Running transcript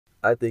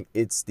I think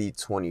it's the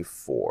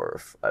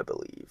 24th, I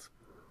believe.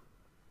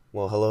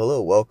 Well,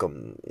 hello,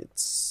 welcome.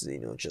 It's,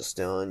 just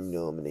on,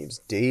 my name's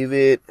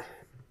David.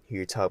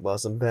 Here to talk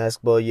about some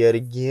basketball yet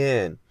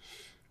again.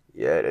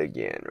 Yet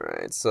again,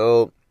 right?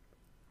 So,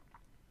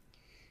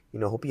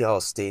 hope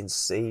y'all staying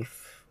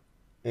safe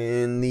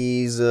in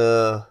these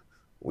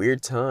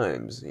weird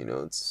times.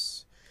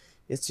 It's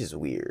just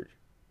weird,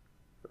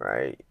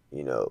 right?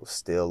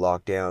 Still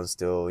locked down,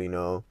 still,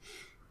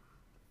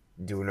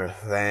 doing our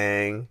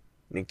thing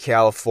in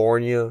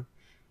California.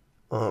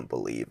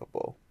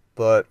 Unbelievable.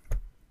 But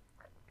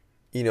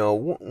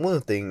one of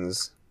the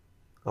things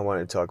I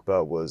wanted to talk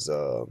about was,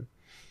 the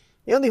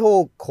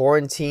whole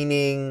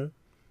quarantining,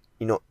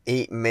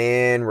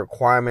 8-man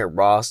requirement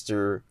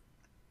roster,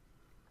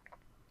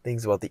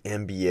 things about the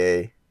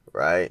NBA,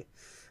 right?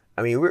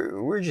 I mean,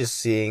 we're just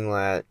seeing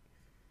that,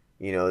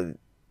 you know,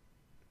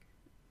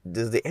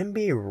 does the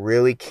NBA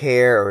really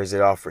care or is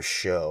it all for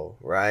show,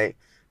 right?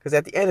 Because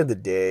at the end of the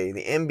day,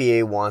 the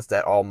NBA wants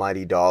that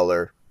almighty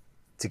dollar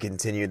to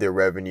continue their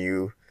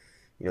revenue,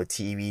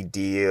 TV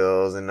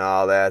deals and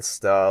all that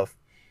stuff,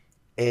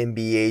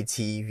 NBA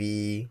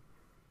TV,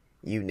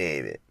 you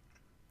name it,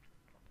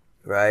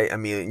 right? I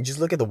mean, just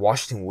look at the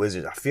Washington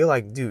Wizards. I feel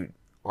like, dude,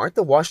 aren't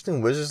the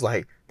Washington Wizards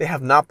like they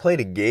have not played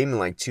a game in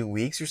like 2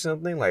 weeks or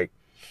something? Like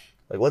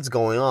what's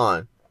going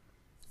on?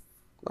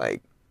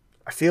 Like,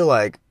 I feel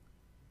like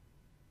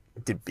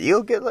did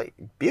Beal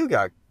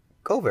got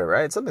COVID,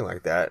 right? Something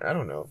like that. I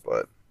don't know,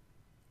 but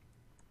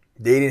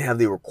they didn't have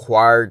the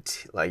required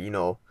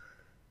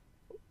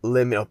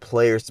limit of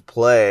players to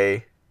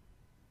play.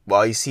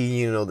 While you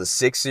see, the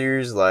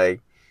Sixers,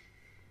 like,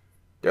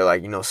 they're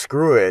like,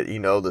 screw it,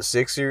 the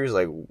Sixers,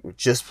 like,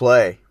 just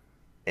play.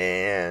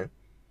 And,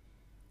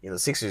 the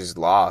Sixers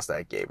lost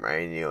that game,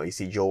 right? And, you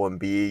see Joel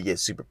Embiid get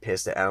super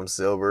pissed at Adam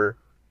Silver,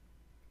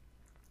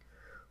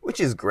 which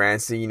is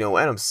granted,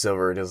 Adam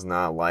Silver does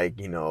not like,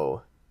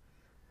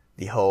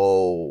 the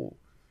whole,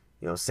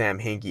 Sam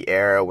Hinkie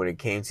era when it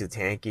came to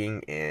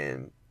tanking.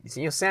 And,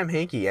 Sam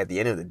Hinkie at the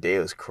end of the day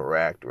was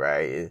correct,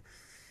 right?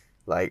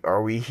 Like,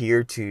 are we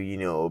here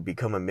to,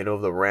 become a middle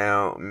of the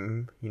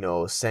round,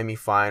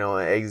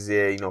 semifinal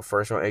exit,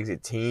 first round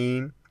exit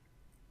team?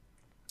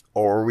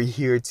 Or are we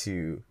here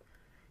to,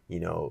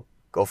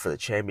 go for the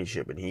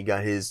championship? And he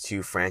got his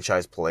two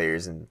franchise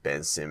players in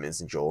Ben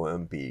Simmons and Joel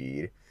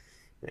Embiid.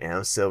 And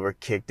Adam Silver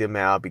kicked him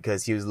out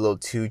because he was a little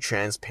too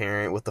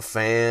transparent with the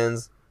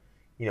fans.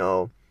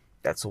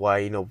 That's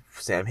why,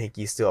 Sam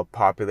Hinkie's still a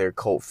popular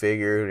cult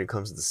figure when it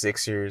comes to the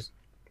Sixers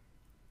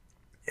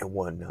and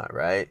whatnot,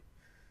 right?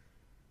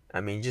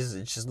 I mean,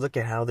 just look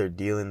at how they're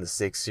dealing the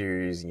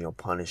Sixers,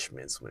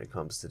 punishments when it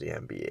comes to the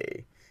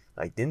NBA.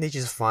 Like, didn't they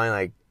just find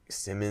like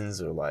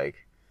Simmons or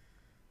like,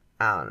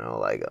 I don't know,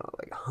 like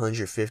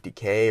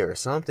 150K or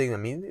something? I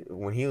mean,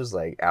 when he was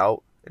like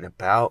out and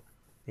about,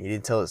 he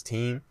didn't tell his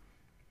team,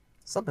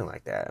 something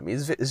like that. I mean,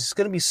 it's just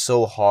gonna be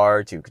so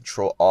hard to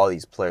control all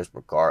these players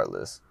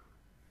regardless.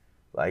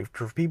 Like,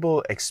 for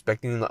people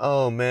expecting,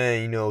 oh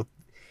man,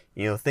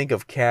 think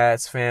of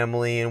Cat's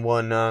family and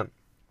whatnot.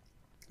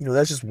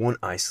 That's just one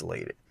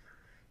isolated,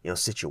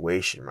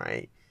 situation,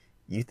 right?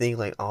 You think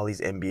like all these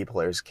NBA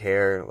players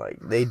care? Like,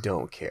 they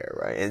don't care,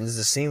 right? And it's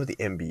the same with the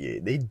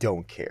NBA. They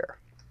don't care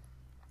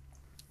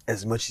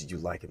as much as you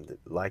like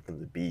them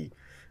to be.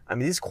 I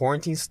mean, this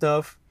quarantine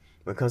stuff,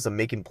 when it comes to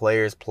making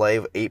players play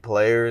with 8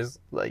 players,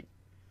 like,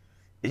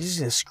 it's just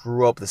gonna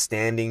screw up the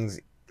standings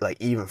like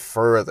even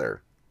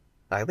further.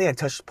 Like, I think I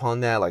touched upon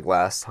that like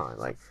last time.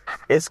 Like,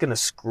 it's gonna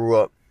screw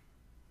up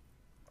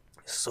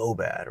so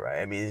bad,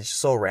 right? I mean, it's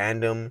just so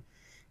random.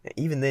 And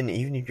even then,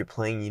 even if you're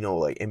playing,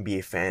 like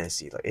NBA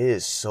fantasy, like, it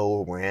is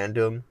so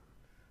random.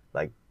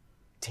 Like,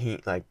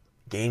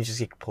 games just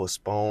get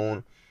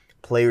postponed,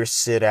 players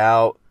sit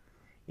out,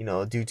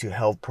 due to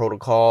health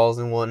protocols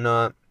and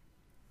whatnot.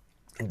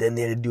 And then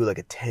they had to do like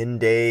a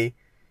 10-day,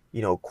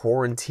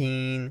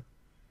 quarantine.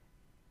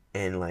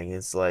 And like,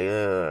 it's like,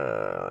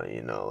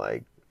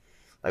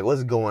 like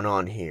what's going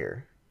on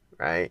here,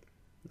 right?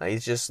 Like,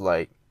 it's just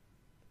like,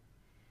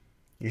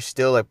 you're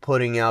still like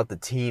putting out the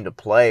team to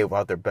play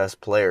without their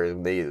best players.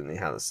 They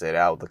have to sit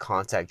out with the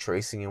contact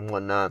tracing and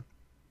whatnot.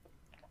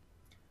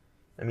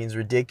 I mean, it's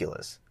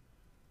ridiculous.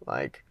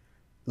 Like,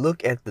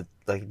 look at the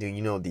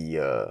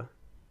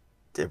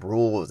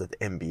rules that the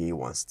NBA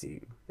wants to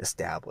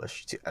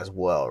establish as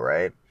well,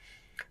 right?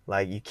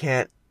 Like, you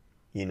can't,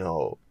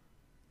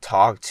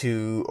 talk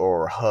to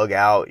or hug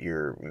out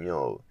your,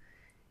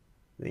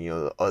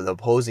 the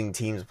opposing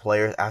team's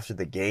players after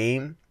the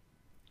game,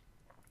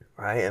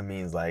 right? I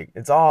mean, like,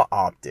 it's all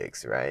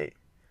optics, right?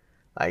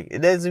 Like, it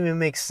doesn't even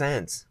make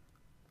sense.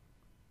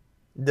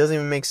 It doesn't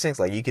even make sense.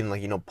 Like, you can,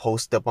 like,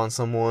 post up on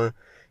someone,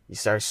 you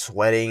start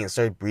sweating and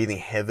start breathing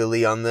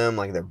heavily on them,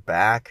 like their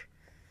back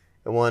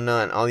and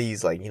whatnot, and all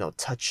these, like,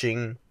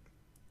 touching,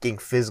 getting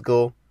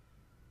physical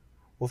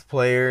with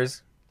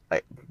players.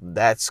 Like,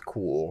 that's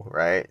cool,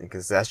 right?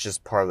 Because that's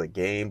just part of the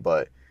game.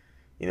 But,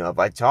 if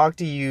I talk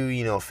to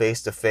you,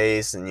 face to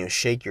face and,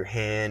 shake your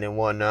hand and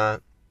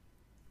whatnot,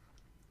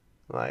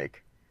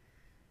 like,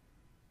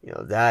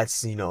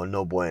 That's,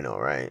 no bueno,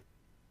 right?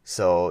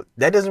 So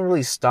that doesn't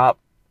really stop,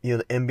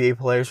 the NBA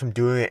players from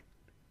doing it,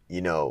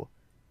 you know,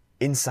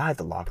 inside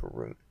the locker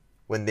room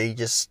when they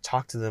just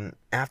talk to them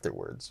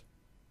afterwards,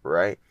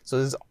 right?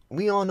 So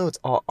we all know it's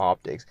all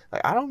optics.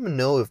 Like, I don't even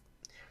know if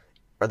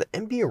are the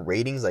NBA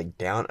ratings like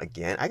down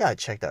again. I gotta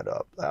check that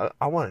up.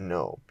 I want to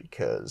know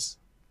because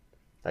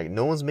like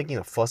no one's making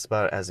a fuss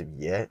about it as of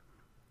yet.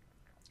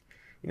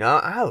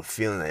 I have a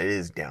feeling that it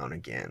is down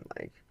again,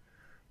 like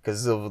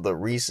because of the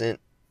recency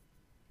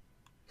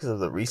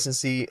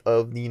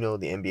of the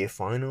NBA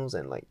finals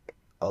and like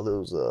all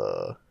those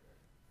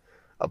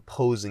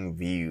opposing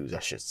views, I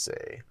should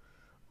say.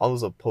 All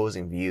those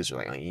opposing views are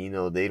like,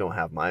 they don't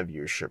have my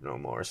viewership no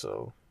more,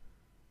 so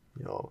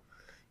you know,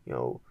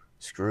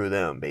 screw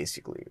them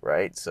basically,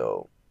 right?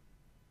 So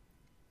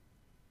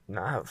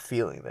I have a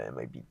feeling that it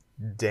might be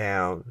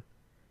down.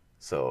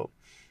 So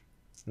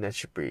I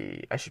should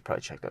probably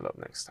check that up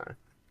next time.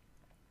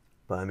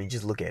 But I mean,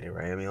 just look at it,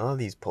 right? I mean, all of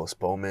these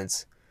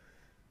postponements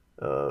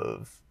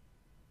of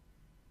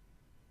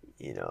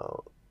you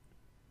know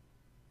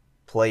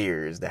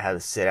players that had to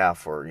sit out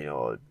for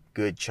a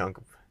good chunk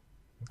of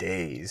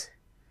days.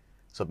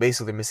 So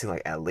basically, they're missing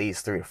like at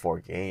least 3 or 4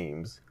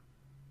 games.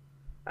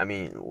 I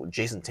mean,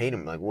 Jason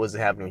Tatum, like, what's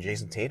happening with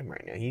Jason Tatum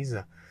right now? He's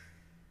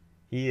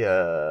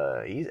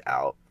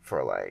out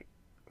for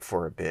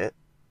a bit.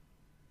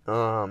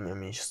 I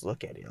mean, just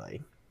look at it,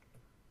 like,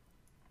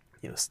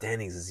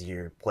 standings this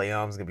year,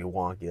 playoffs gonna be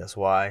wonky. That's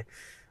why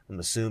I'm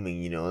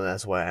assuming,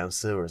 that's why Adam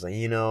Silver's like,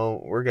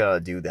 we're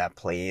gonna do that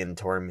play-in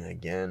tournament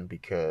again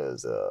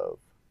because of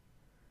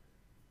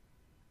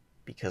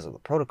the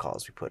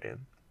protocols we put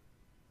in.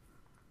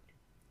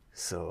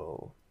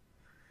 So,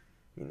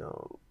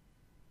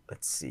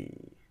 let's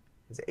see,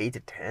 is it 8 to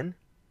 10?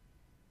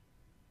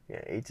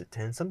 Yeah, 8 to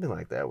 10, something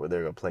like that, where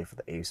they're gonna play for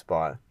the 8th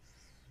spot.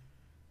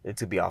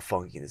 It's gonna be all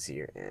funky this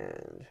year,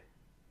 and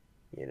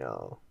you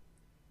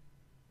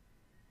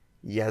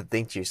have to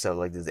think to yourself,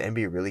 like, does the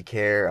NBA really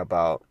care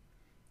about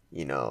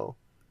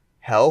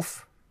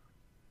health,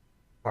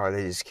 or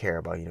they just care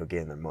about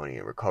getting their money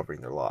and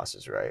recovering their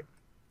losses, right?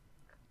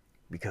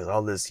 Because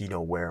all this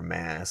wear a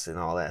mask and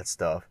all that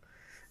stuff,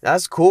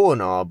 that's cool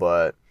and all,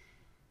 but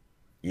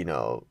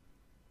you're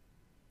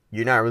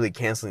not really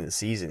canceling the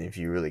season if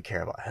you really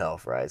care about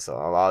health, right? So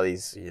a lot of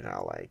these,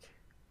 like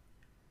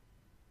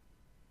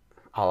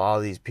a lot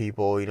of these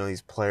people,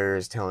 these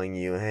players telling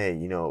you, hey,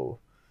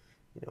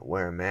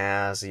 wear a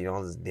mask,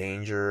 all this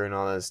danger and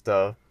all that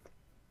stuff.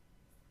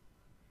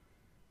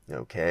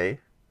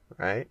 Okay,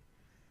 right?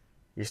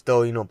 You're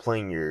still,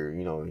 playing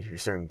your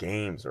certain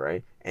games,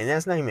 right? And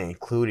that's not even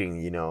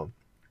including,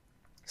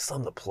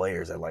 some of the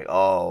players that like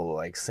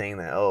saying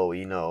that,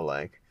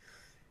 like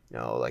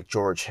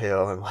George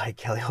Hill and like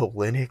Kelly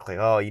Olynyk, like,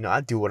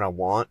 I do what I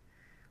want.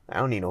 I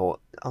don't need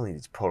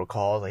these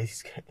protocols. Like,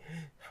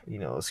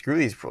 screw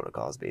these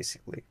protocols,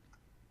 basically.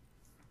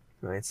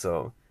 Right?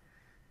 So,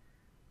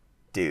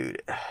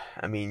 dude,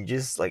 I mean,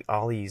 just like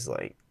all these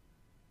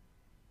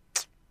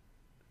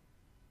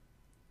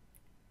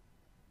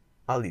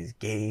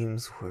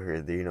games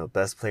where the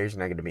best players are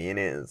not gonna be in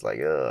it. It's like,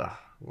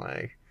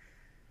 like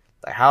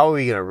how are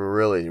we gonna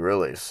really,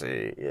 really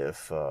see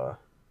if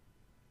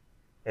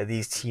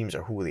these teams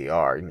are who they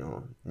are,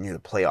 near the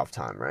playoff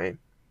time, right?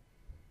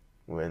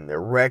 When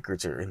their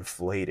records are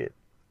inflated,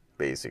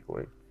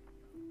 basically.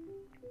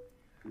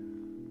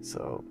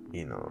 So,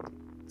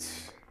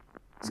 it's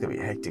gonna be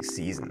a hectic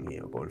season,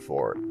 going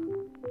forward.